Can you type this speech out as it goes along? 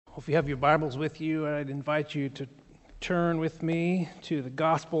If you have your Bibles with you, I'd invite you to turn with me to the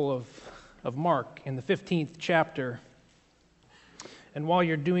Gospel of Mark in the 15th chapter. And while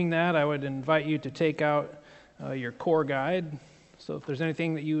you're doing that, I would invite you to take out your core guide. So if there's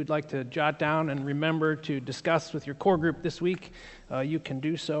anything that you would like to jot down and remember to discuss with your core group this week, you can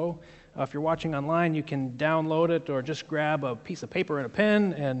do so. If you're watching online, you can download it or just grab a piece of paper and a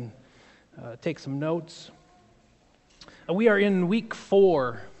pen and take some notes. We are in week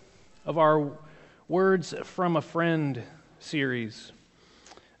 4 of our Words from a Friend series.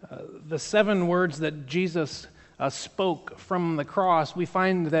 The 7 words that Jesus spoke from the cross, we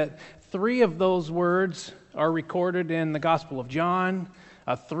find that 3 of those words are recorded in the Gospel of John,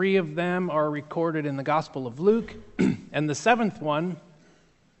 3 of them are recorded in the Gospel of Luke, and the 7th one,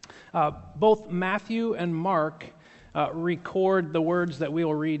 both Matthew and Mark record the words that we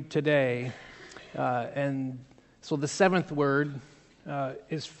will read today. And so the 7th word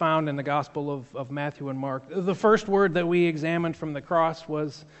is found in the Gospel of Matthew and Mark. The first word that we examined from the cross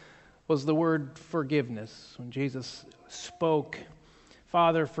was the word forgiveness. When Jesus spoke,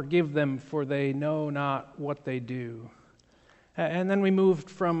 "Father, forgive them, for they know not what they do." And then we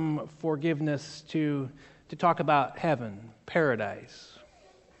moved from forgiveness to talk about heaven, paradise.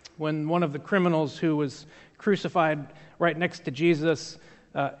 When one of the criminals who was crucified right next to Jesus,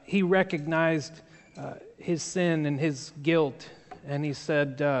 he recognized his sin and his guilt, and he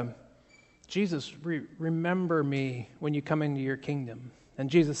said, "Jesus, remember me when you come into your kingdom." And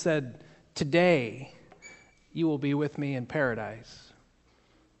Jesus said, "Today you will be with me in paradise."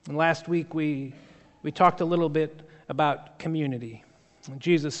 And last week we talked a little bit about community. When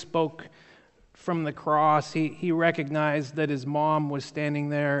Jesus spoke from the cross, he recognized that his mom was standing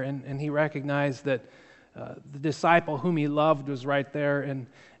there, and he recognized that the disciple whom he loved was right there,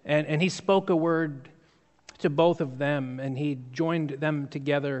 and he spoke a word to both of them, and he joined them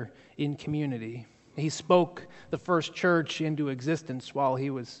together in community. He spoke the first church into existence while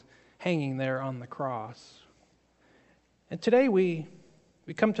he was hanging there on the cross. And today we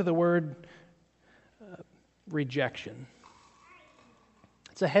come to the word rejection.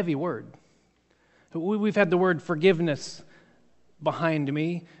 It's a heavy word. We've had the word forgiveness behind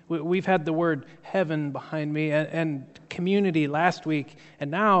me. We've had the word heaven behind me and community last week,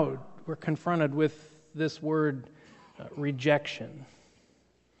 and now we're confronted with this word rejection.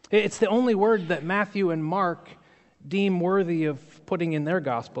 It's the only word that Matthew and Mark deem worthy of putting in their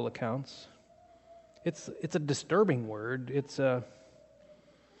gospel accounts. It's a disturbing word.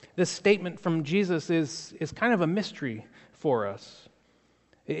 This statement from Jesus is kind of a mystery for us.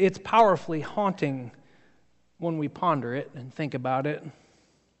 It's powerfully haunting when we ponder it and think about it.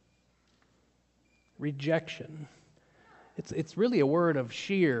 Rejection. It's really a word of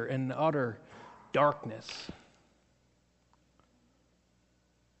sheer and utter darkness.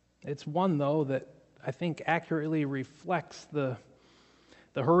 It's one, though, that I think accurately reflects the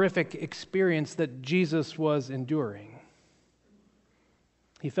horrific experience that Jesus was enduring.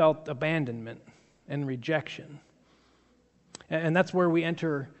 He felt abandonment and rejection. And that's where we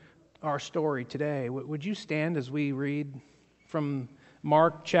enter our story today. Would you stand as we read from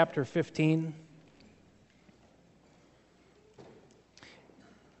Mark chapter 15?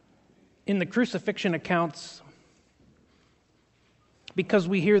 In the crucifixion accounts, because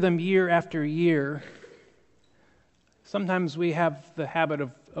we hear them year after year, sometimes we have the habit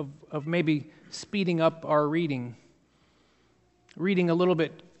of maybe speeding up our reading a little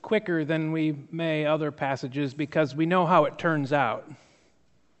bit quicker than we may other passages because we know how it turns out.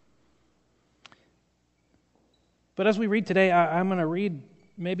 But as we read today, I'm going to read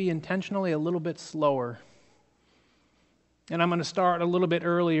maybe intentionally a little bit slower. And I'm going to start a little bit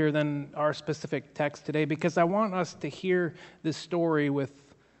earlier than our specific text today because I want us to hear this story with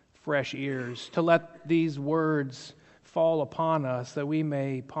fresh ears, to let these words fall upon us that we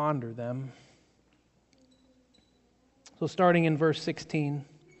may ponder them. So starting in verse 16,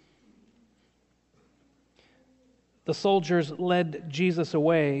 the soldiers led Jesus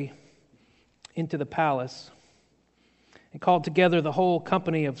away into the palace and called together the whole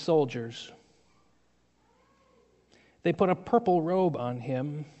company of soldiers. They put a purple robe on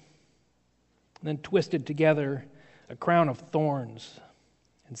him, and then twisted together a crown of thorns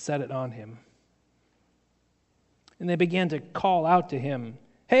and set it on him. And they began to call out to him,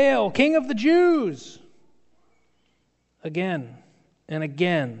 "Hail, King of the Jews!" Again and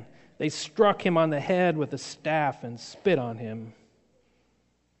again, they struck him on the head with a staff and spit on him.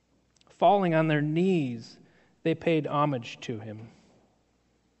 Falling on their knees, they paid homage to him.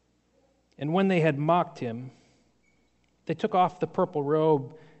 And when they had mocked him, they took off the purple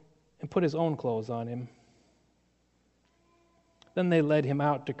robe and put his own clothes on him. Then they led him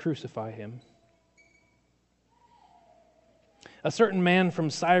out to crucify him. A certain man from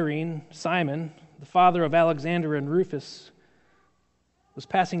Cyrene, Simon, the father of Alexander and Rufus, was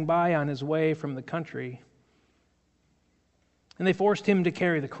passing by on his way from the country, and they forced him to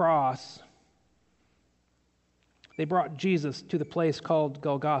carry the cross. They brought Jesus to the place called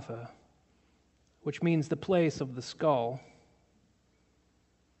Golgotha, which means the place of the skull.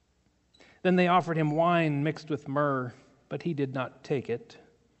 Then they offered him wine mixed with myrrh, but he did not take it,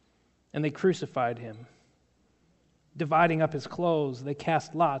 and they crucified him. Dividing up his clothes, they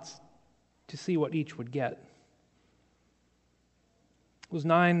cast lots to see what each would get. It was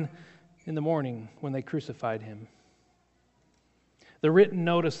 9 a.m. when they crucified him. The written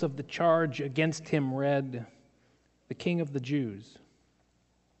notice of the charge against him read, "The King of the Jews."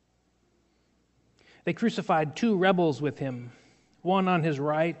 They crucified 2 rebels with him, one on his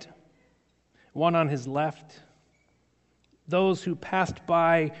right, one on his left. Those who passed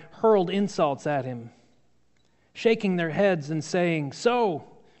by hurled insults at him, shaking their heads and saying, "So,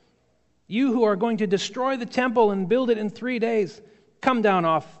 you who are going to destroy the temple and build it in 3 days, come down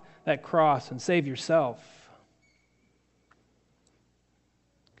off that cross and save yourself."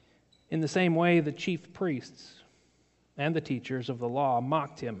 In the same way, the chief priests and the teachers of the law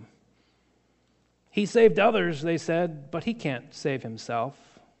mocked him. "He saved others," they said, "but he can't save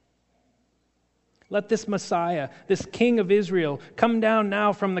himself. Let this Messiah, this King of Israel, come down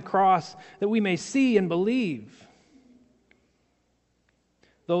now from the cross that we may see and believe."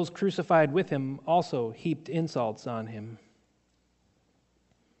 Those crucified with him also heaped insults on him.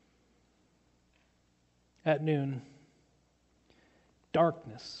 At noon,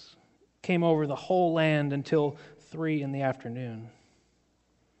 darkness came over the whole land until 3 p.m.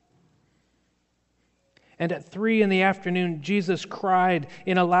 And at 3 p.m, Jesus cried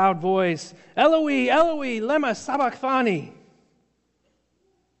in a loud voice, "Eloi, Eloi, lema sabachthani,"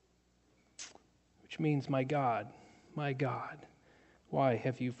 which means, my God, why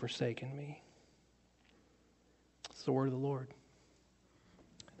have you forsaken me?" It's the word of the Lord.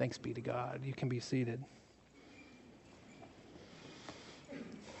 Thanks be to God. You can be seated.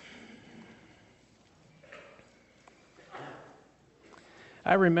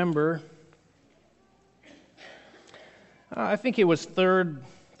 I remember, I think it was 3rd,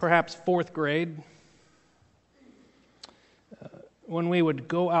 perhaps 4th grade, when we would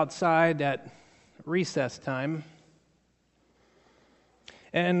go outside at recess time,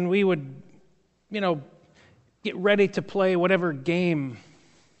 and we would, get ready to play whatever game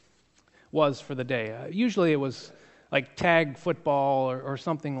was for the day. Usually it was like tag football or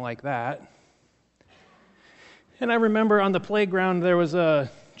something like that. And I remember on the playground there was a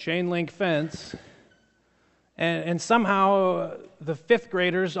chain link fence, and somehow the 5th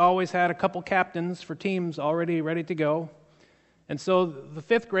graders always had a couple captains for teams already ready to go. And so the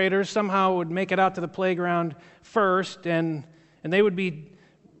 5th graders somehow would make it out to the playground first, and they would be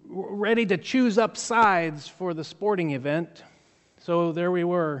ready to choose up sides for the sporting event. So there we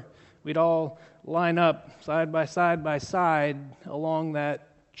were. We'd all line up side by side along that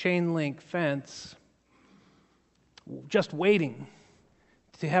chain link fence, just waiting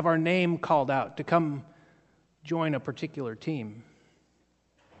to have our name called out to come join a particular team.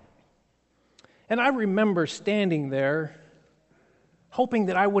 And I remember standing there hoping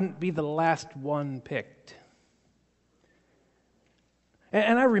that I wouldn't be the last one picked.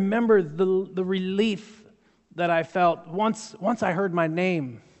 And I remember the relief that I felt once I heard my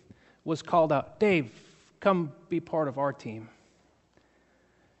name was called out. "Dave, come be part of our team."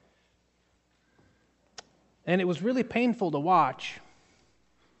 And it was really painful to watch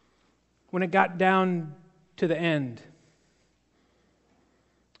when it got down to the end,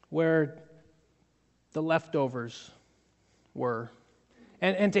 where the leftovers were.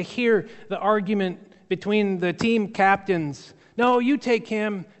 And to hear the argument between the team captains. "No, you take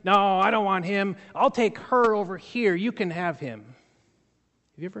him. No, I don't want him. I'll take her over here. You can have him."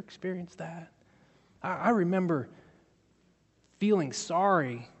 Have you ever experienced that? I remember feeling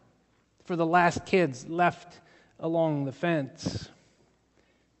sorry for the last kids left along the fence.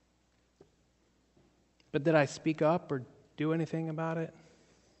 But did I speak up or do anything about it?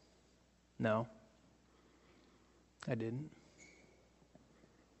 No, I didn't.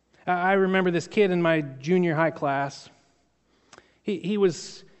 I remember this kid in my junior high class. He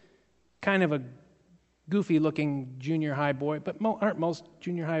was kind of a goofy-looking junior high boy, but aren't most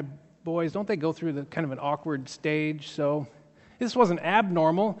junior high boys, don't they go through the kind of an awkward stage? So this wasn't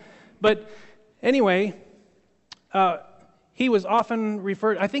abnormal. But anyway, he was often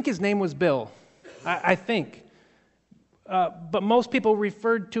referred, I think his name was Bill, I think. But most people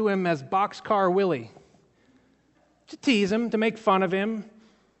referred to him as Boxcar Willie. to tease him, to make fun of him.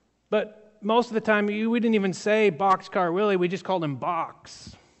 But most of the time, we didn't even say Boxcar Willie. We just called him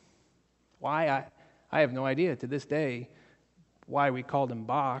Box. Why? I have no idea to this day why we called him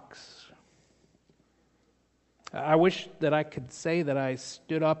Box. I wish that I could say that I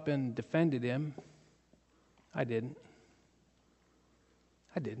stood up and defended him. I didn't.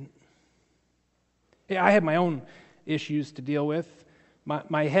 Yeah, I had my own issues to deal with.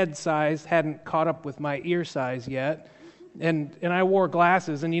 My head size hadn't caught up with my ear size yet. And I wore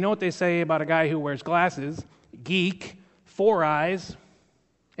glasses. And you know what they say about a guy who wears glasses? Geek, 4 eyes.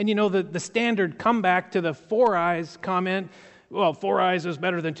 And you know the standard comeback to the 4 eyes comment, well, 4 eyes is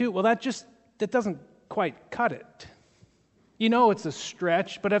better than 2. Well, that doesn't quite cut it. You know it's a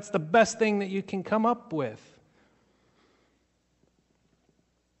stretch, but that's the best thing that you can come up with.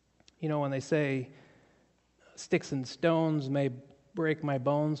 You know when they say, sticks and stones may break my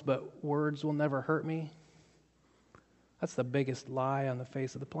bones, but words will never hurt me? That's the biggest lie on the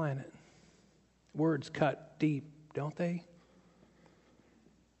face of the planet. Words cut deep, don't they?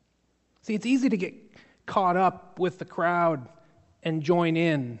 See, it's easy to get caught up with the crowd and join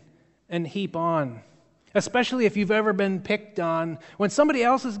in and heap on, especially if you've ever been picked on. When somebody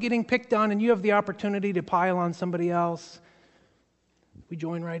else is getting picked on and you have the opportunity to pile on somebody else, we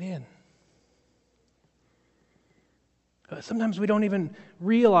join right in. Sometimes we don't even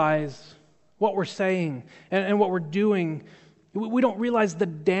realize what we're saying and what we're doing. We don't realize the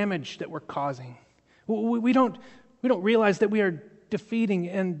damage that we're causing. We don't realize that we are defeating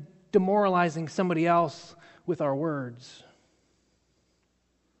and demoralizing somebody else with our words.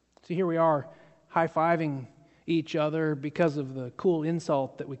 So here we are, high-fiving each other because of the cool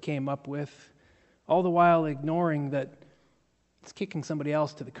insult that we came up with, all the while ignoring that it's kicking somebody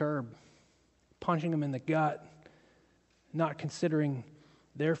else to the curb, punching them in the gut, not considering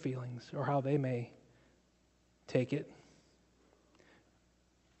their feelings or how they may take it.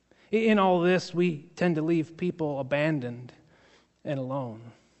 In all this, we tend to leave people abandoned and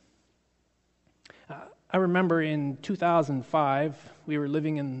alone. I remember in 2005, we were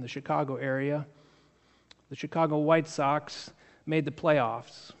living in the Chicago area. The Chicago White Sox made the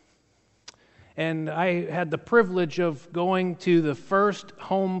playoffs. And I had the privilege of going to the first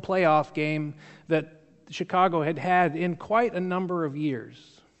home playoff game that Chicago had had in quite a number of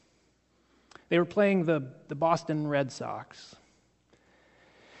years. They were playing the Boston Red Sox.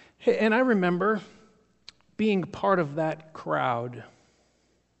 And I remember being part of that crowd.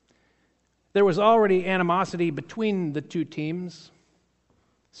 There was already animosity between the two teams.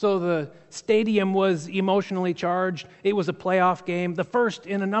 So the stadium was emotionally charged. It was a playoff game, the first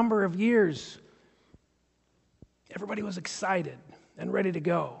in a number of years. Everybody was excited and ready to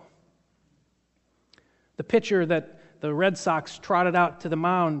go. The pitcher that the Red Sox trotted out to the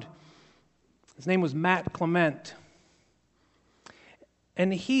mound, his name was Matt Clement.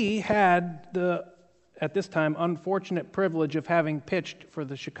 And he had the, at this time, unfortunate privilege of having pitched for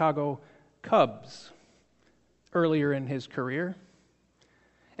the Chicago Cubs earlier in his career.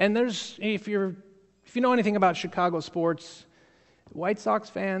 And if you know anything about Chicago sports, White Sox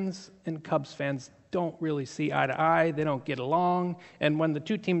fans and Cubs fans don't really see eye to eye. They don't get along. And when the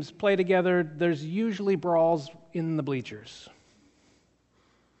two teams play together, there's usually brawls in the bleachers.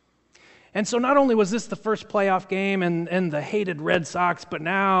 And so not only was this the first playoff game and the hated Red Sox, but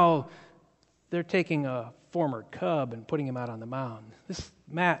now they're taking a former Cub and putting him out on the mound. This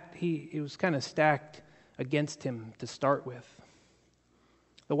Matt, he was kind of stacked against him to start with.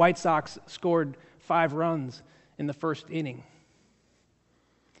 The White Sox scored 5 runs in the first inning.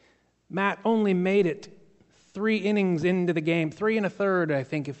 Matt only made it 3 innings into the game, 3 1/3, I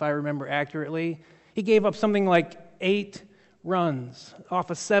think, if I remember accurately. He gave up something like 8 runs off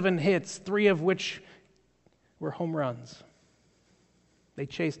of 7 hits, 3 of which were home runs. They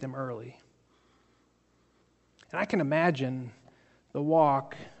chased him early. And I can imagine the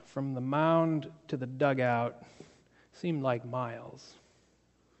walk from the mound to the dugout seemed like miles,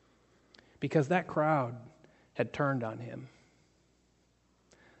 because that crowd had turned on him.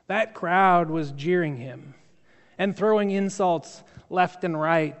 That crowd was jeering him and throwing insults left and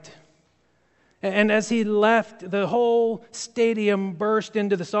right. And as he left, the whole stadium burst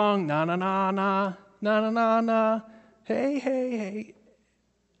into the song, na na na na, na na na na, hey, hey, hey.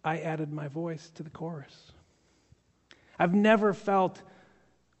 I added my voice to the chorus. I've never felt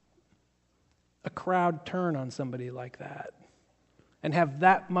a crowd turn on somebody like that and have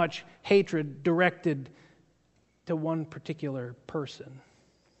that much hatred directed to one particular person.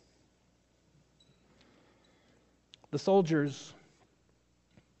 The soldiers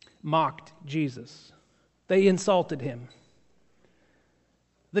mocked Jesus. They insulted him.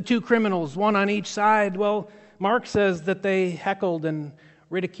 The 2 criminals, one on each side, well, Mark says that they heckled and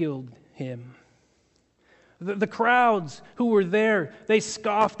ridiculed him. The crowds who were there, they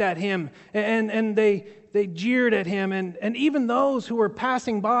scoffed at him and they jeered at him. And even those who were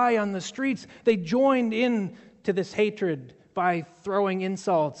passing by on the streets, they joined in to this hatred by throwing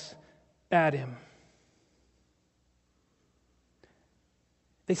insults at him.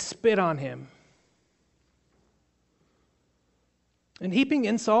 They spit on him. And heaping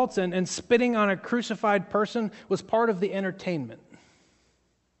insults and spitting on a crucified person was part of the entertainment.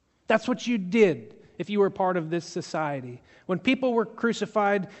 That's what you did if you were part of this society. When people were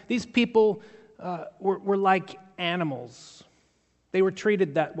crucified, these people were like animals. They were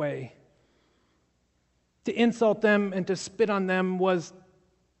treated that way. To insult them and to spit on them was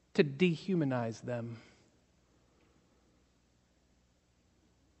to dehumanize them.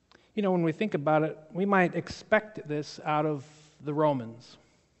 You know, when we think about it, we might expect this out of the Romans,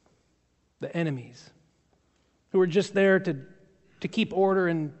 the enemies, who were just there to keep order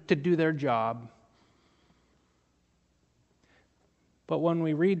and to do their job. But when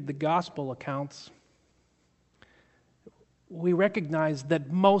we read the gospel accounts, we recognize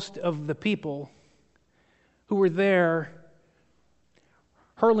that most of the people who were there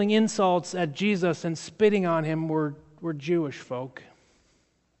hurling insults at Jesus and spitting on him were Jewish folk.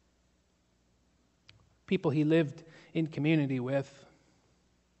 People he lived in community with.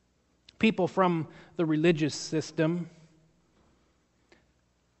 People from the religious system.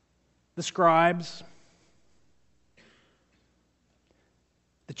 The scribes.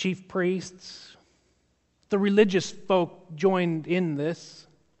 The chief priests. The religious folk joined in this.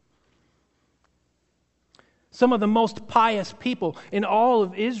 Some of the most pious people in all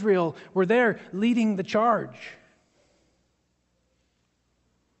of Israel were there leading the charge.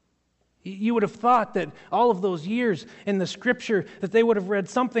 You would have thought that all of those years in the Scripture that they would have read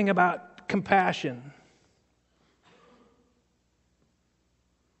something about compassion.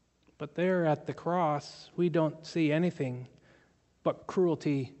 But there at the cross, we don't see anything but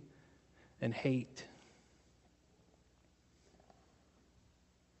cruelty and hate.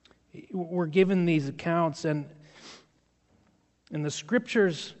 We're given these accounts, and the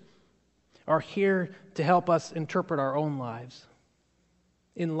Scriptures are here to help us interpret our own lives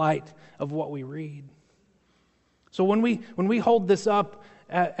in light of what we read. So when we hold this up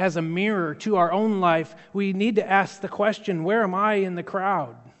as a mirror to our own life, we need to ask the question, where am I in the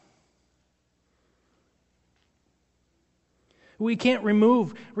crowd? We can't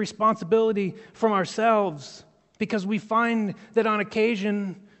remove responsibility from ourselves because we find that on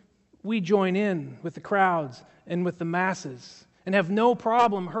occasion we join in with the crowds and with the masses and have no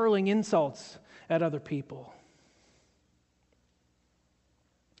problem hurling insults at other people.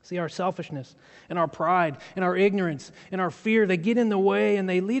 See, our selfishness and our pride and our ignorance and our fear, they get in the way and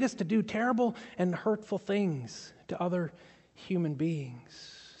they lead us to do terrible and hurtful things to other human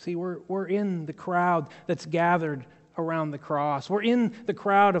beings. See, we're in the crowd that's gathered around the cross. We're in the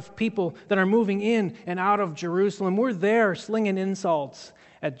crowd of people that are moving in and out of Jerusalem. We're there slinging insults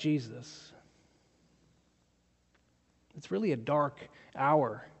at Jesus. It's really a dark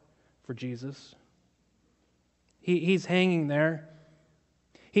hour for Jesus. He's hanging there.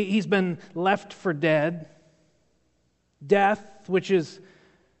 He's been left for dead. Death, which is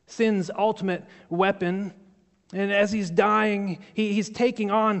sin's ultimate weapon. And as he's dying, he's taking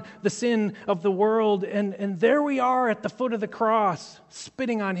on the sin of the world. And there we are at the foot of the cross,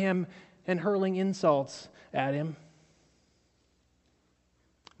 spitting on him and hurling insults at him.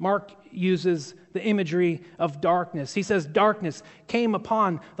 Mark uses the imagery of darkness. He says darkness came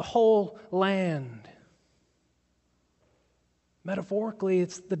upon the whole land. Metaphorically,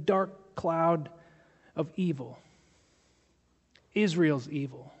 it's the dark cloud of evil. Israel's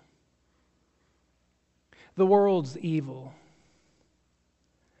evil. The world's evil.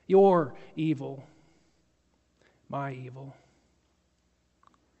 Your evil. My evil.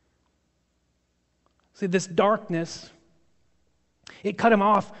 See, this darkness, it cut him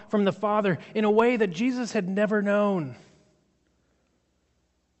off from the Father in a way that Jesus had never known.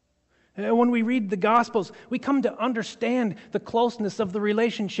 And when we read the Gospels, we come to understand the closeness of the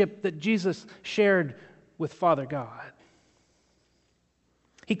relationship that Jesus shared with Father God.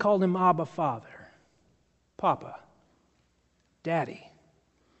 He called him Abba, Father, Papa, Daddy.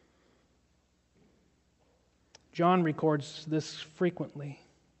 John records this frequently.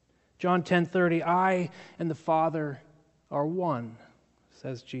 John 10:30, I and the Father are one,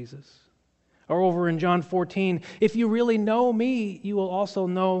 says Jesus. Or over in John 14, if you really know me, you will also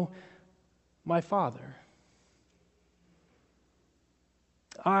know my Father.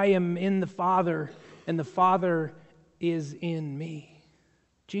 I am in the Father, and the Father is in me.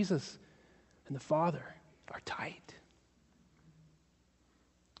 Jesus and the Father are tight.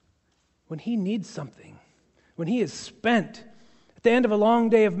 When he needs something, when he is spent, at the end of a long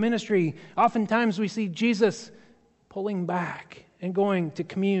day of ministry, oftentimes we see Jesus pulling back and going to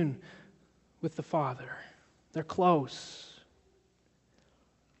commune with the Father. They're close.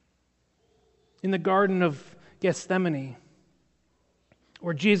 In the Garden of Gethsemane,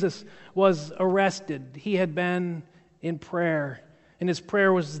 where Jesus was arrested, he had been in prayer, and his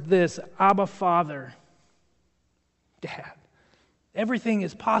prayer was this: Abba, Father, Dad, everything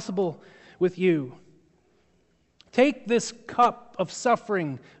is possible with you. Take this cup of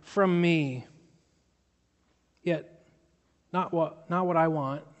suffering from me. Yet, not what I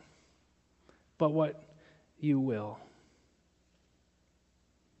want, but what you will.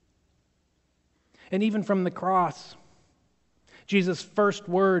 And even from the cross, Jesus' first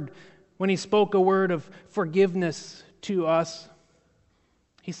word, when he spoke a word of forgiveness to us,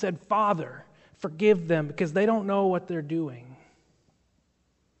 he said, Father, forgive them because they don't know what they're doing.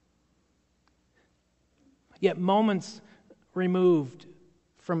 Yet moments removed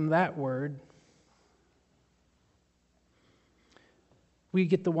from that word, we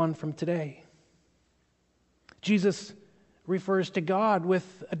get the one from today. Jesus refers to God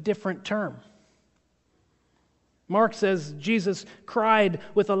with a different term. Mark says Jesus cried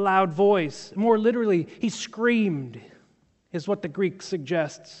with a loud voice. More literally, he screamed, is what the Greek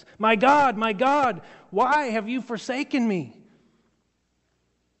suggests. My God, why have you forsaken me?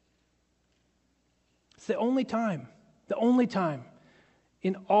 It's the only time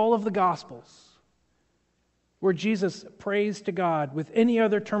in all of the Gospels where Jesus prays to God with any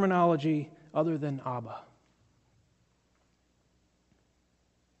other terminology other than Abba.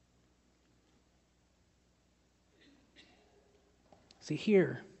 See,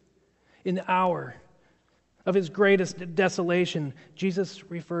 here, in the hour of his greatest desolation, Jesus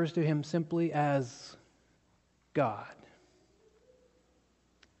refers to him simply as God.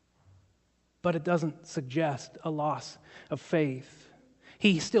 But it doesn't suggest a loss of faith.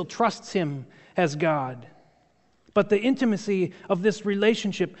 He still trusts him as God. But the intimacy of this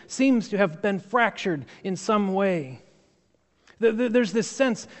relationship seems to have been fractured in some way. There's this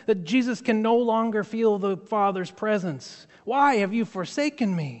sense that Jesus can no longer feel the Father's presence. Why have you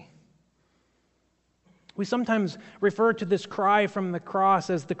forsaken me? We sometimes refer to this cry from the cross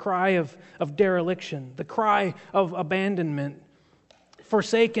as the cry of dereliction, the cry of abandonment.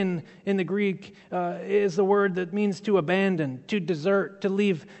 Forsaken in the Greek is the word that means to abandon, to desert, to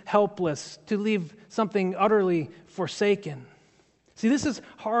leave helpless, to leave something utterly forsaken. See, this is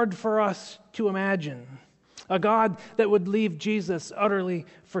hard for us to imagine. A God that would leave Jesus utterly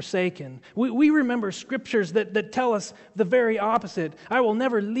forsaken. We remember scriptures that tell us the very opposite. I will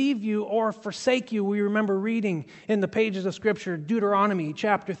never leave you or forsake you. We remember reading in the pages of Scripture, Deuteronomy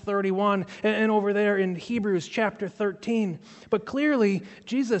chapter 31, and over there in Hebrews chapter 13. But clearly,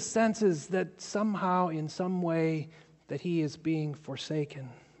 Jesus senses that somehow, in some way, that he is being forsaken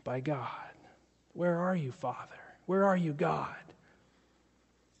by God. Where are you, Father? Where are you, God?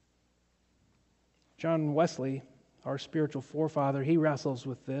 John Wesley, our spiritual forefather, he wrestles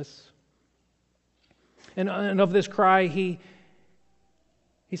with this. And of this cry, he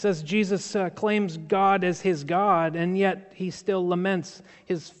says Jesus claims God as his God, and yet he still laments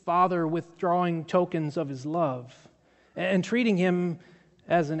his Father withdrawing tokens of his love and treating him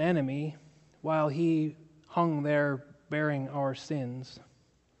as an enemy while he hung there bearing our sins.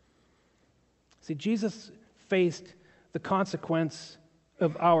 See, Jesus faced the consequence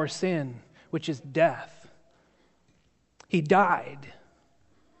of our sin, which is death. He died.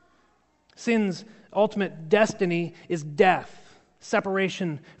 Sin's ultimate destiny is death,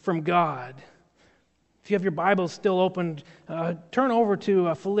 separation from God. If you have your Bibles still opened, turn over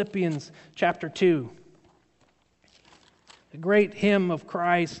to Philippians chapter 2. A great hymn of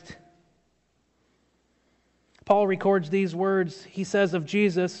Christ. Paul records these words. He says of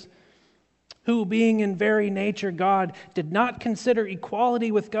Jesus, who, being in very nature God, did not consider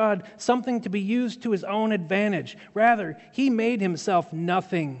equality with God something to be used to his own advantage. Rather, he made himself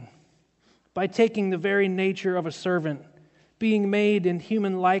nothing by taking the very nature of a servant, being made in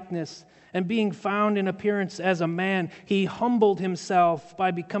human likeness, and being found in appearance as a man. He humbled himself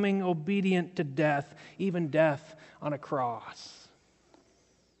by becoming obedient to death, even death on a cross.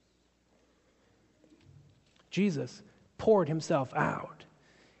 Jesus poured himself out.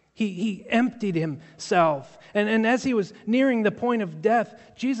 He emptied himself. And as he was nearing the point of death,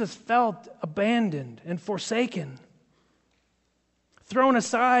 Jesus felt abandoned and forsaken, thrown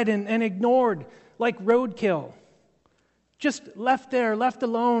aside and ignored like roadkill. Just left there, left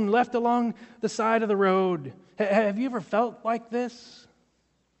alone, left along the side of the road. Have you ever felt like this?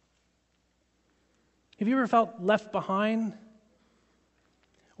 Have you ever felt left behind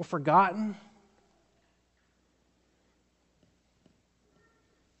or forgotten?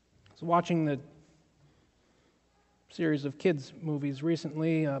 I was watching the series of kids' movies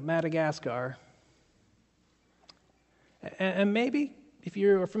recently, Madagascar. And maybe, if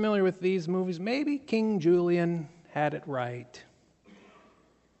you're familiar with these movies, maybe King Julian had it right.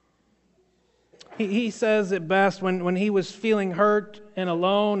 He says it best when he was feeling hurt and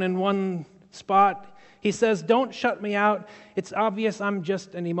alone in one spot. He says, "Don't shut me out. It's obvious I'm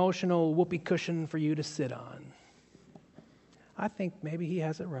just an emotional whoopee cushion for you to sit on." I think maybe he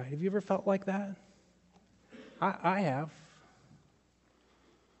has it right. Have you ever felt like that? I have.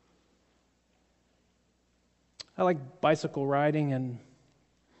 I like bicycle riding, and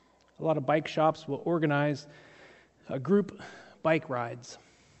a lot of bike shops will organize group bike rides.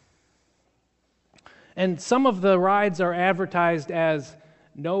 And some of the rides are advertised as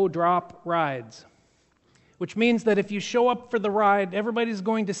no-drop rides, which means that if you show up for the ride, everybody's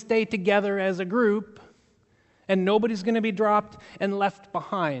going to stay together as a group, and nobody's going to be dropped and left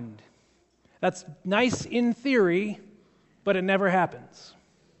behind. That's nice in theory, but it never happens.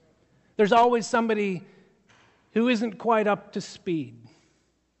 There's always somebody who isn't quite up to speed,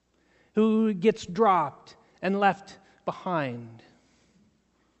 who gets dropped and left behind.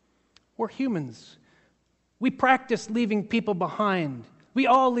 We're humans. We practice leaving people behind. We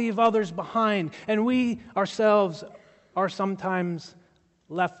all leave others behind, and we ourselves are sometimes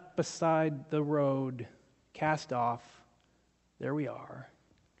left beside the road, cast off. There we are,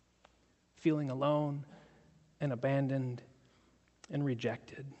 feeling alone and abandoned and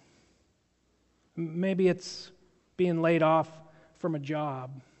rejected. Maybe it's being laid off from a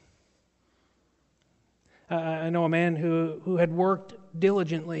job. I know a man who had worked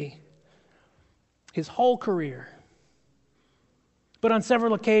diligently his whole career, but on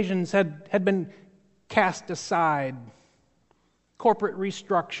several occasions had been cast aside. Corporate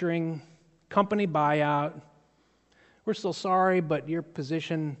restructuring, company buyout. We're so sorry, but your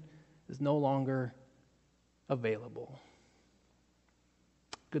position is no longer available.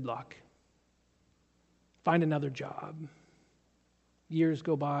 Good luck. Find another job. Years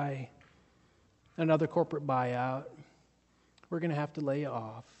go by, another corporate buyout. We're going to have to lay you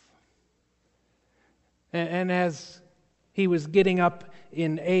off. And as he was getting up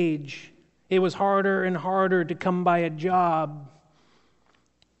in age, it was harder and harder to come by a job.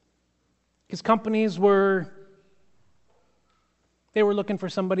 Because companies were looking for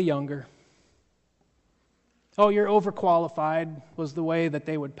somebody younger. Oh, you're overqualified was the way that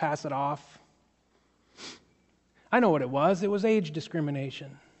they would pass it off. I know what it was. It was age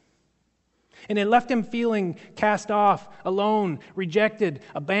discrimination. And it left him feeling cast off, alone, rejected,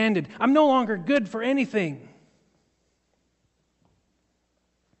 abandoned. I'm no longer good for anything.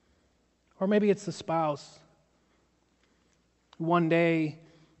 Or maybe it's the spouse who one day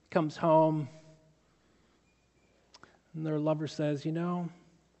comes home and their lover says,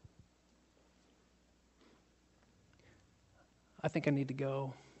 I think I need to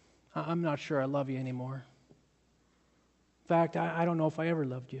go. I'm not sure I love you anymore. In fact, I don't know if I ever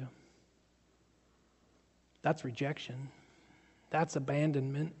loved you. That's rejection. That's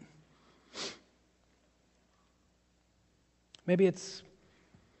abandonment. Maybe it's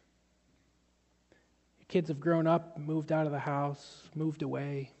your kids have grown up, moved out of the house, moved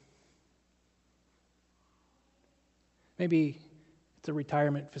away. Maybe it's a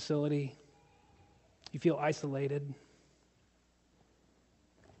retirement facility. You feel isolated.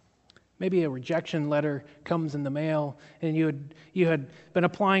 Maybe a rejection letter comes in the mail, and you had been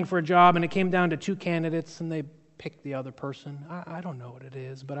applying for a job, and it came down to 2 candidates, and they picked the other person. I don't know what it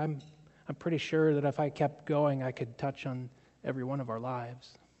is, but I'm pretty sure that if I kept going, I could touch on every one of our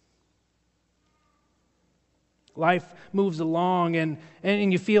lives. Life moves along, and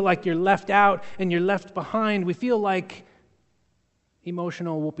you feel like you're left out and you're left behind. We feel like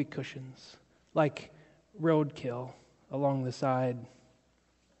emotional whoopee cushions, like roadkill along the side.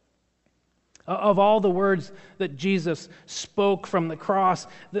 Of all the words that Jesus spoke from the cross,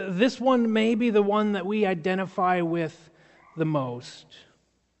 this one may be the one that we identify with the most.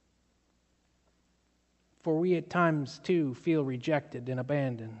 For we at times, too, feel rejected and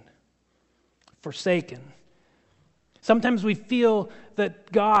abandoned, forsaken. Sometimes we feel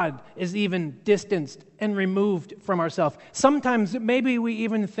that God is even distanced and removed from ourselves. Sometimes maybe we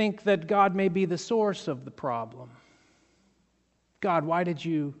even think that God may be the source of the problem. God, why did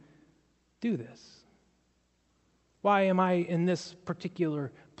you do this? Why am I in this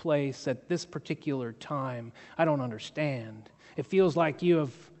particular place at this particular time? I don't understand. It feels like you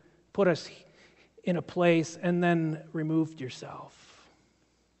have put us in a place and then removed yourself.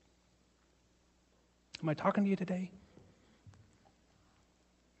 Am I talking to you today?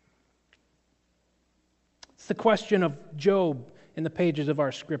 It's the question of Job in the pages of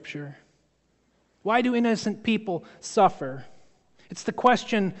our Scripture. Why do innocent people suffer? It's the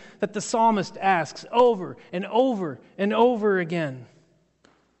question that the psalmist asks over and over and over again.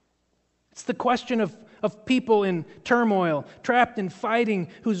 It's the question of people in turmoil, trapped in fighting,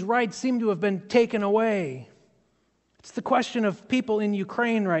 whose rights seem to have been taken away. It's the question of people in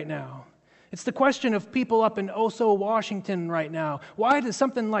Ukraine right now. It's the question of people up in Oso, Washington right now. Why does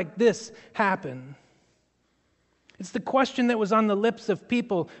something like this happen? It's the question that was on the lips of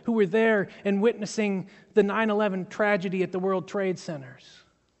people who were there and witnessing the 9/11 tragedy at the World Trade Centers.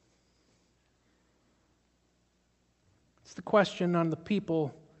 It's the question on the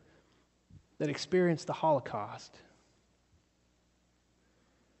people that experienced the Holocaust.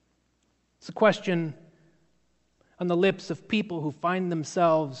 It's a question on the lips of people who find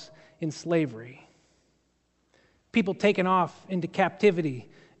themselves in slavery. People taken off into captivity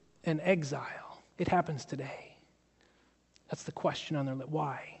and exile. It happens today. That's the question on their lips.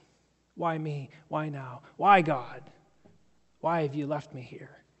 Why? Why me? Why now? Why, God? Why have you left me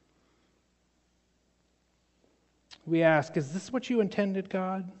here? We ask, is this what you intended,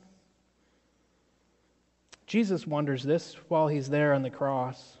 God? Jesus wonders this while he's there on the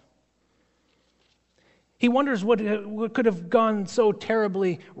cross. He wonders what could have gone so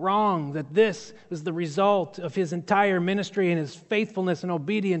terribly wrong that this was the result of his entire ministry and his faithfulness and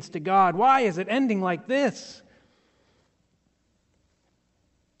obedience to God. Why is it ending like this?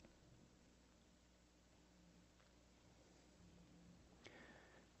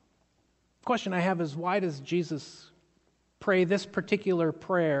 The question I have is, why does Jesus pray this particular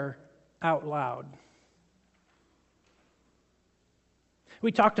prayer out loud?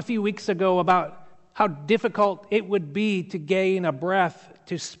 We talked a few weeks ago about how difficult it would be to gain a breath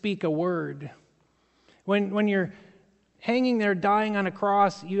to speak a word. When you're hanging there dying on a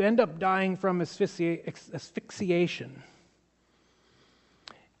cross, you end up dying from asphyxiation,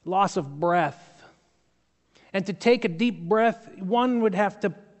 loss of breath. And to take a deep breath, one would have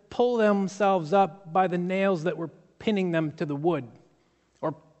to pull themselves up by the nails that were pinning them to the wood,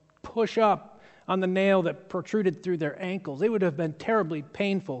 or push up on the nail that protruded through their ankles. It would have been terribly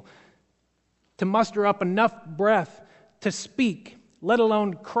painful to muster up enough breath to speak, let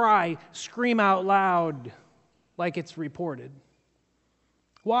alone cry, scream out loud like it's reported.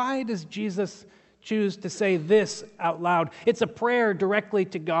 Why does Jesus choose to say this out loud? It's a prayer directly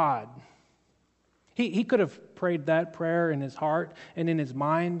to God. He could have prayed that prayer in his heart and in his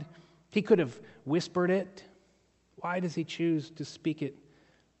mind. He could have whispered it. Why does he choose to speak it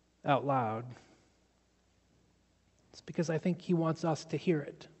out loud? It's because I think he wants us to hear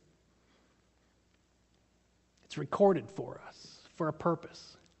it. It's recorded for us for a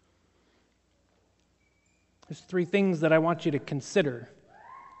purpose. There's three things that I want you to consider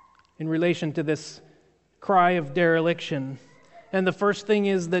in relation to this cry of dereliction. And the first thing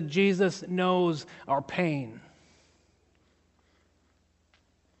is that Jesus knows our pain.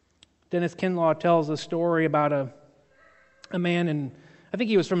 Dennis Kinlaw tells a story about a man in, I think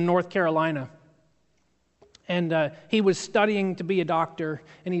he was from North Carolina. And he was studying to be a doctor,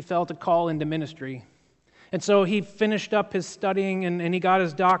 and he felt a call into ministry. And so he finished up his studying, and he got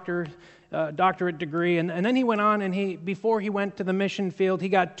his doctorate degree. And then he went on, and before he went to the mission field, he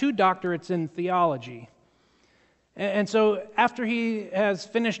got 2 doctorates in theology. And so after he has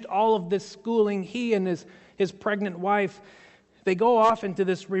finished all of this schooling, he and his pregnant wife, they go off into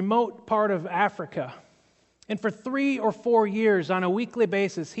this remote part of Africa. And for 3 or 4 years, on a weekly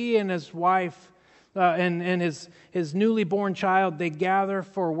basis, he and his wife and his newly born child, they gather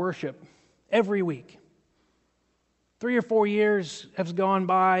for worship every week. 3 or 4 years have gone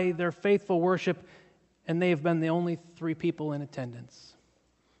by, their faithful worship, and they have been the only 3 people in attendance.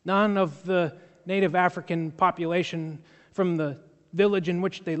 None of the native African population from the village in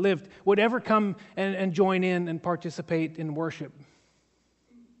which they lived would ever come and join in and participate in worship.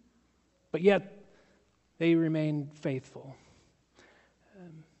 But yet, they remained faithful.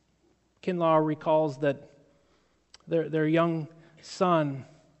 Kinlaw recalls that their young son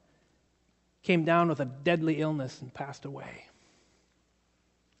came down with a deadly illness and passed away.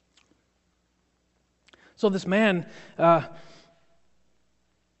 So this man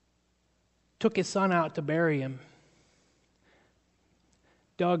took his son out to bury him,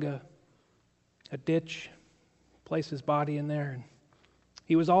 dug a ditch, placed his body in there, and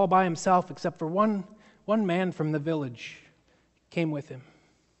he was all by himself except for one man from the village came with him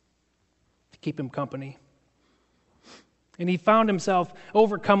to keep him company. And he found himself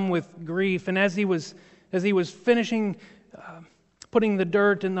overcome with grief, and as he was finishing putting the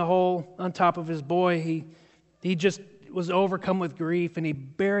dirt in the hole on top of his boy, he just was overcome with grief, and he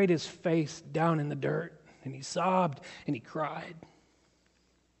buried his face down in the dirt, and he sobbed and he cried.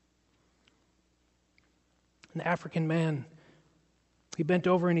 And the African man, he bent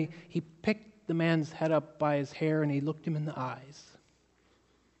over and he picked the man's head up by his hair, and he looked him in the eyes,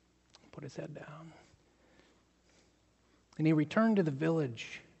 put his head down. And he returned to the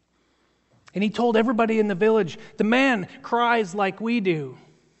village. And he told everybody in the village, the man cries like we do.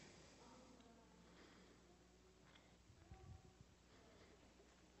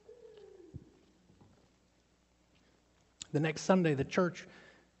 The next Sunday, the church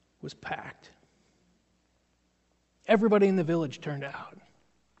was packed. Everybody in the village turned out.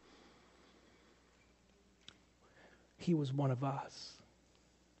 He was one of us,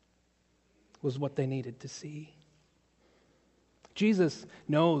 was what they needed to see. Jesus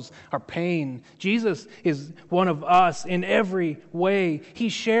knows our pain. Jesus is one of us in every way. He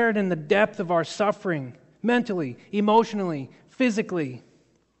shared in the depth of our suffering, mentally, emotionally, physically.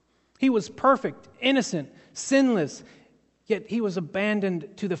 He was perfect, innocent, sinless, yet he was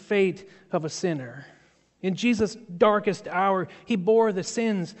abandoned to the fate of a sinner. In Jesus' darkest hour, he bore the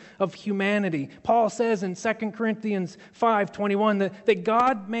sins of humanity. Paul says in 2 Corinthians 5:21 that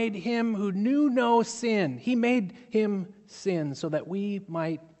God made him who knew no sin. He made him sin so that we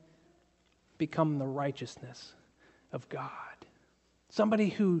might become the righteousness of God. Somebody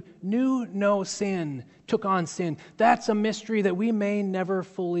who knew no sin took on sin. That's a mystery that we may never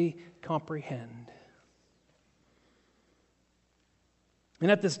fully comprehend. And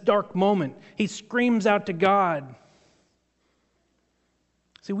at this dark moment, he screams out to God.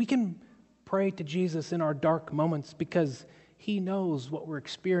 See, we can pray to Jesus in our dark moments because he knows what we're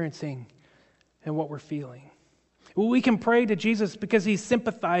experiencing and what we're feeling. We can pray to Jesus because he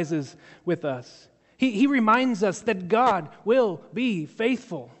sympathizes with us. He reminds us that God will be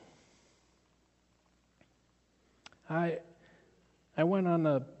faithful. I went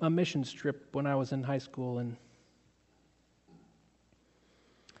on a missions trip when I was in high school, and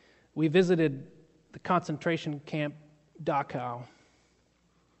we visited the concentration camp Dachau,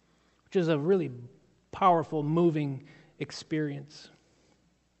 which is a really powerful, moving experience.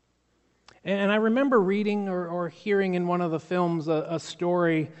 And I remember reading or hearing in one of the films a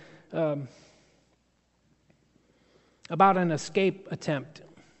story about an escape attempt.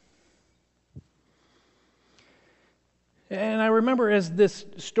 And I remember as this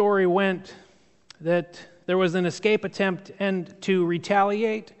story went that there was an escape attempt, and to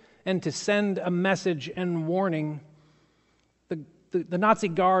retaliate and to send a message and warning, the Nazi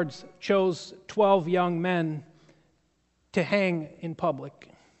guards chose 12 young men to hang in public.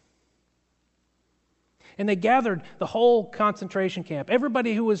 And they gathered the whole concentration camp.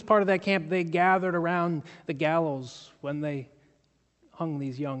 Everybody who was part of that camp, they gathered around the gallows when they hung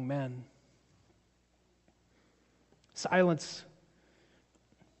these young men. Silence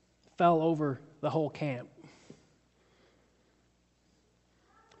fell over the whole camp.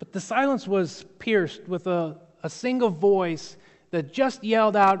 But the silence was pierced with a single voice that just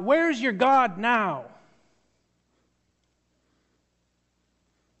yelled out, "Where's your God now?"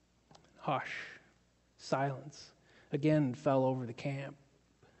 Hush. Silence again fell over the camp.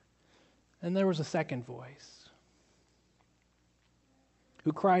 And there was a second voice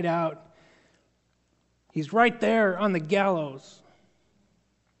who cried out, "He's right there on the gallows."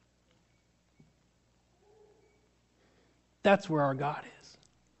 That's where our God is.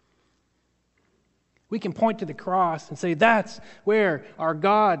 We can point to the cross and say, that's where our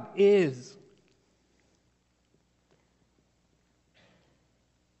God is.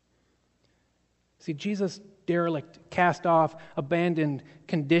 See, Jesus' derelict, cast off, abandoned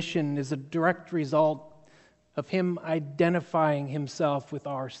condition is a direct result of him identifying himself with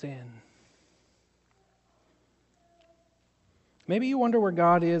our sin. Maybe you wonder where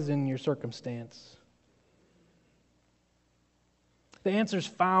God is in your circumstance. The answer's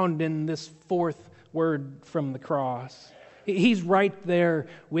found in this fourth word from the cross. He's right there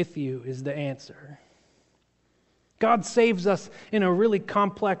with you is the answer. God saves us in a really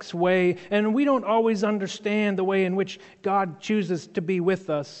complex way, and we don't always understand the way in which God chooses to be with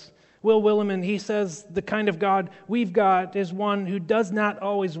us. Will Willimon, he says, the kind of God we've got is one who does not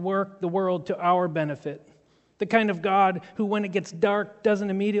always work the world to our benefit. The kind of God who, when it gets dark, doesn't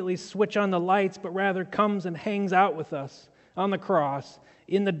immediately switch on the lights, but rather comes and hangs out with us on the cross,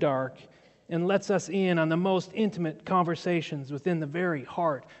 in the dark, and lets us in on the most intimate conversations within the very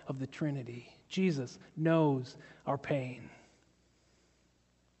heart of the Trinity. Jesus knows our pain.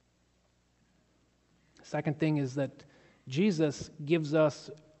 The second thing is that Jesus gives us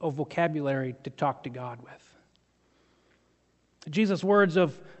a vocabulary to talk to God with. Jesus' words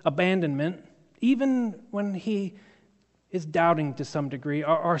of abandonment, even when he is doubting to some degree,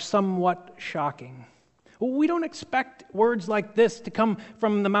 are somewhat shocking. We don't expect words like this to come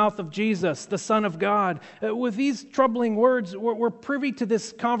from the mouth of Jesus, the Son of God. With these troubling words, we're privy to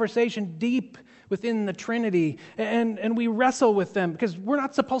this conversation deep within the Trinity, and we wrestle with them because we're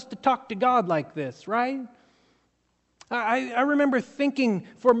not supposed to talk to God like this, right? I remember thinking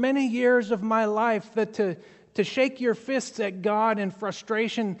for many years of my life that to shake your fists at God in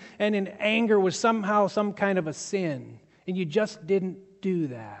frustration and in anger was somehow some kind of a sin, and you just didn't do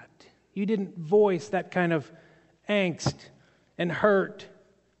that. You didn't voice that kind of angst and hurt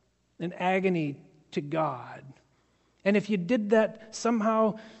and agony to God. And if you did that,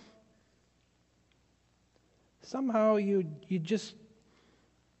 somehow you just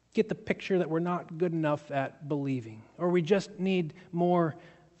get the picture that we're not good enough at believing, or we just need more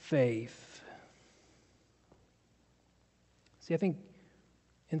faith. See, I think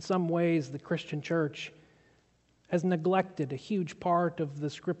in some ways the Christian church has neglected a huge part of the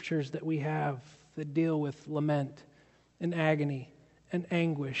scriptures that we have that deal with lament and agony and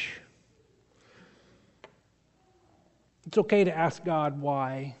anguish. It's okay to ask God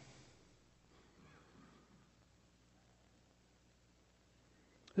why.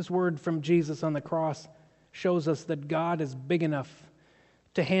 This word from Jesus on the cross shows us that God is big enough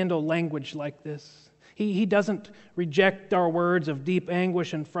to handle language like this. He doesn't reject our words of deep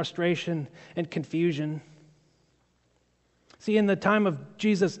anguish and frustration and confusion. See, in the time of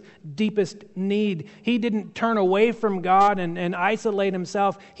Jesus' deepest need, he didn't turn away from God and isolate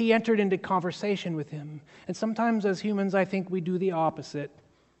himself. He entered into conversation with him. And sometimes as humans, I think we do the opposite.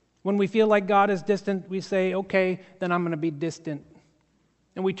 When we feel like God is distant, we say, okay, then I'm going to be distant.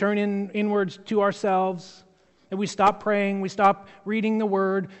 And we turn inwards to ourselves, and we stop praying, we stop reading the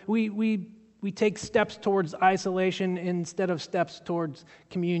Word. We take steps towards isolation instead of steps towards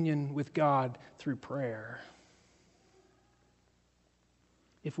communion with God through prayer.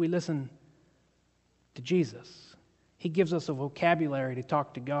 If we listen to Jesus, he gives us a vocabulary to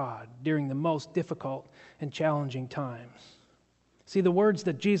talk to God during the most difficult and challenging times. See, the words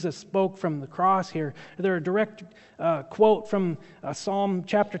that Jesus spoke from the cross here, they're a direct quote from Psalm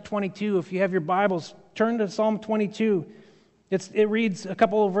chapter 22. If you have your Bibles, turn to Psalm 22. It reads a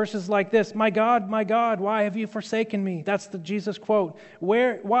couple of verses like this: my God, why have you forsaken me?" That's the Jesus quote.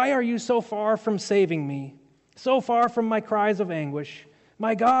 "Why are you so far from saving me, so far from my cries of anguish?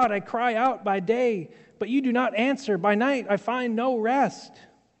 My God, I cry out by day, but you do not answer. By night I find no rest.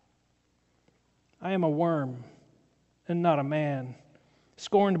 I am a worm and not a man,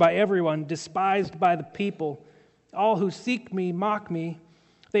 scorned by everyone, despised by the people. All who seek me mock me.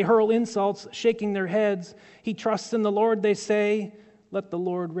 They hurl insults, shaking their heads. He trusts in the Lord, they say. Let the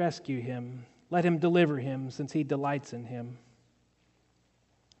Lord rescue him. Let him deliver him, since he delights in him.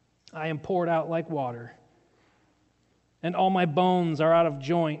 I am poured out like water, and all my bones are out of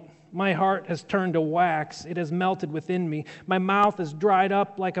joint. My heart has turned to wax. It has melted within me. My mouth is dried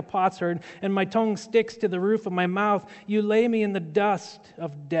up like a potsherd, and my tongue sticks to the roof of my mouth. You lay me in the dust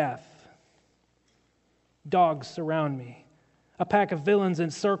of death. Dogs surround me. A pack of villains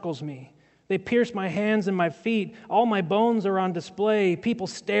encircles me. They pierce my hands and my feet. All my bones are on display. People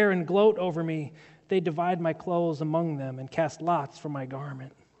stare and gloat over me. They divide my clothes among them and cast lots for my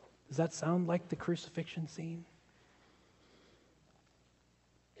garment. Does that sound like the crucifixion scene?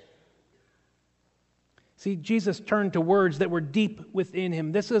 See, Jesus turned to words that were deep within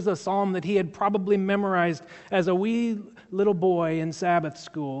him. This is a psalm that he had probably memorized as a wee little boy in Sabbath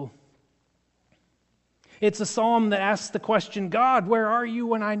school. It's a psalm that asks the question, God, where are you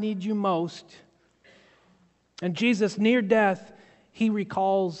when I need you most? And Jesus, near death, he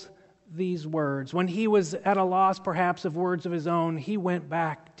recalls these words. When he was at a loss, perhaps, of words of his own, he went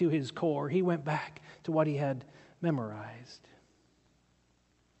back to his core. He went back to what he had memorized.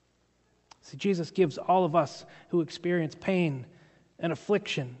 See, Jesus gives all of us who experience pain and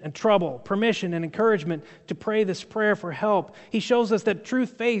affliction and trouble permission and encouragement to pray this prayer for help. He shows us that true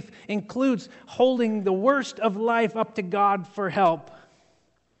faith includes holding the worst of life up to God for help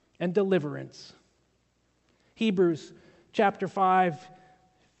and deliverance. Hebrews chapter 5,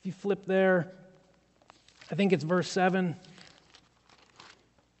 if you flip there, I think it's verse 7.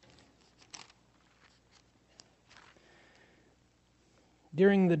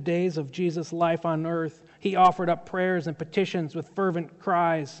 During the days of Jesus' life on earth, he offered up prayers and petitions with fervent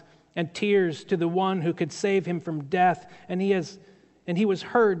cries and tears to the one who could save him from death, and he was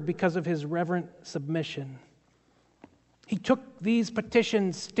heard because of his reverent submission. He took these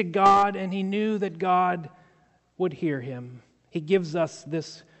petitions to God, and he knew that God would hear him. He gives us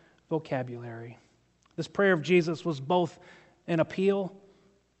this vocabulary. This prayer of Jesus was both an appeal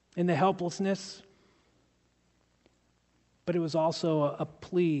in the helplessness, but it was also a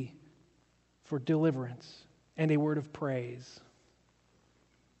plea for deliverance and a word of praise.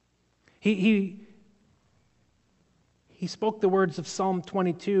 He spoke the words of Psalm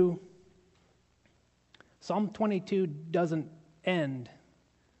 22. Psalm 22 doesn't end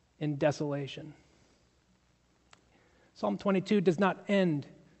in desolation. Psalm 22 does not end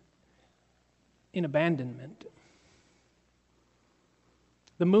in abandonment.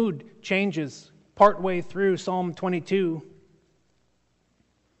 The mood changes partway through Psalm 22.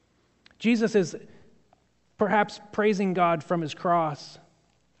 Jesus is perhaps praising God from his cross.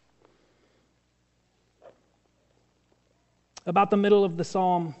 About the middle of the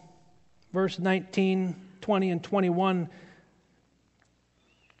psalm, verse 19, 20, and 21,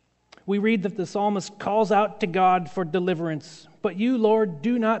 we read that the psalmist calls out to God for deliverance. But you, Lord,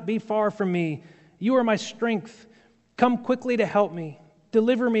 do not be far from me. You are my strength. Come quickly to help me.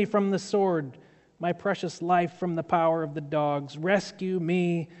 Deliver me from the sword, my precious life from the power of the dogs. Rescue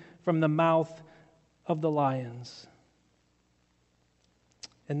me from the mouth of the lions.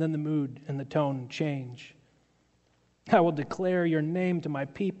 And then the mood and the tone change. I will declare your name to my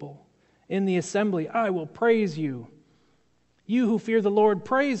people. In the assembly, I will praise you. You who fear the Lord,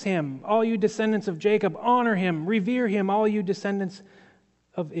 praise him. All you descendants of Jacob, honor him. Revere him, all you descendants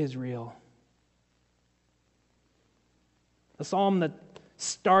of Israel. A psalm that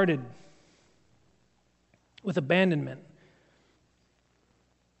started with abandonment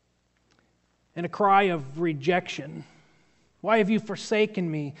and a cry of rejection. Why have you forsaken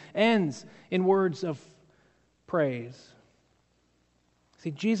me? Ends in words of praise.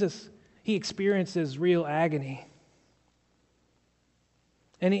 See, Jesus, he experiences real agony.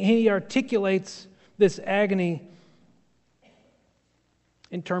 And he articulates this agony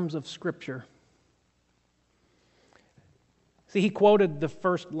in terms of Scripture. See, he quoted the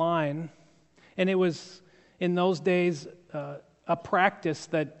first line, and it was in those days a practice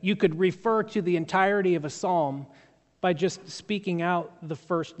that you could refer to the entirety of a psalm by just speaking out the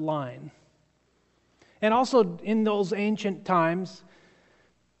first line. And also in those ancient times,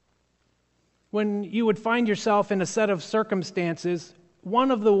 when you would find yourself in a set of circumstances,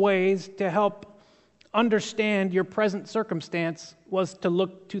 one of the ways to help understand your present circumstance was to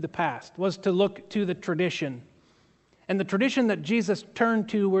look to the past, was to look to the tradition. And the tradition that Jesus turned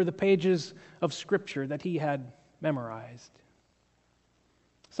to were the pages of Scripture that he had memorized.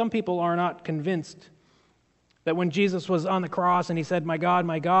 Some people are not convinced that when Jesus was on the cross and he said, my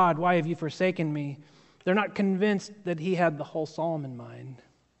God, why have you forsaken me?" They're not convinced that he had the whole psalm in mind.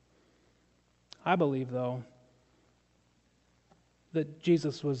 I believe, though, that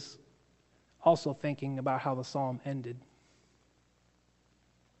Jesus was also thinking about how the psalm ended.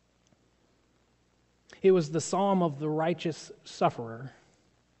 It was the psalm of the righteous sufferer.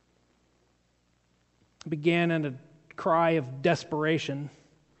 It began in a cry of desperation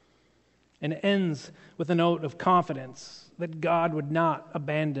and ends with a note of confidence that God would not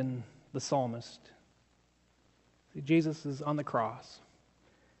abandon the psalmist. See, Jesus is on the cross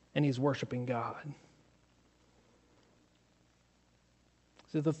and he's worshiping God.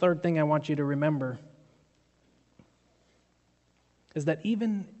 So the third thing I want you to remember is that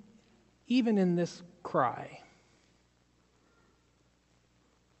even in this cry,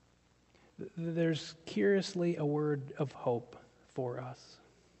 there's curiously a word of hope for us.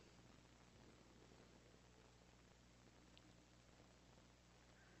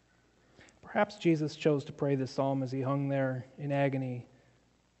 Perhaps Jesus chose to pray this psalm as he hung there in agony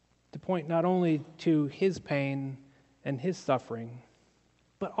to point not only to his pain and his suffering,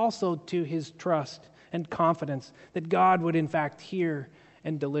 but also to his trust and confidence that God would in fact hear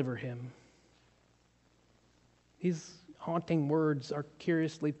and deliver him. These haunting words are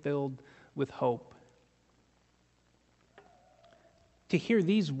curiously filled with hope. To hear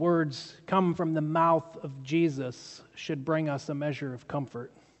these words come from the mouth of Jesus should bring us a measure of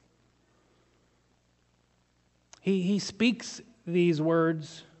comfort. He speaks these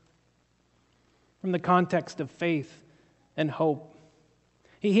words from the context of faith and hope.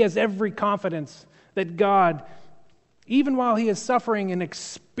 He has every confidence that God, even while he is suffering and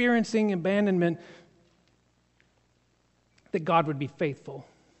experiencing abandonment, that God would be faithful.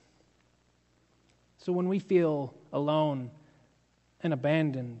 So when we feel alone and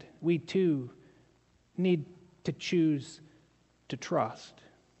abandoned, we too need to choose to trust.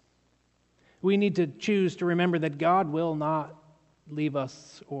 We need to choose to remember that God will not leave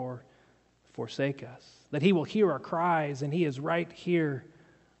us or forsake us, that he will hear our cries and he is right here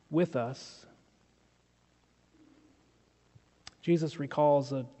with us. Jesus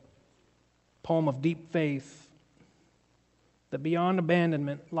recalls a poem of deep faith that beyond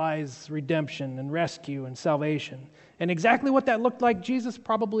abandonment lies redemption and rescue and salvation. And exactly what that looked like, Jesus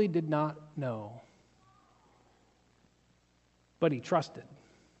probably did not know. But he trusted.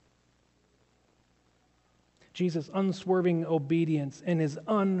 Jesus' unswerving obedience and his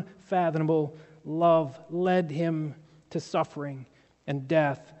unfathomable love led him to suffering and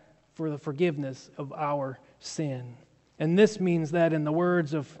death for the forgiveness of our sin. And this means that in the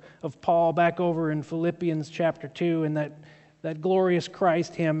words of Paul back over in Philippians chapter 2, in that glorious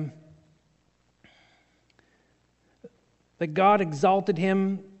Christ hymn, that God exalted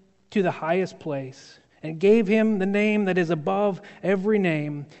him to the highest place and gave him the name that is above every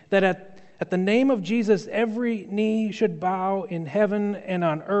name, that at the name of Jesus every knee should bow in heaven and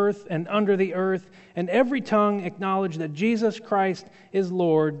on earth and under the earth, and every tongue acknowledge that Jesus Christ is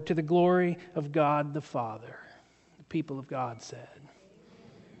Lord, to the glory of God the Father. The people of God said,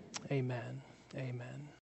 Amen. Amen.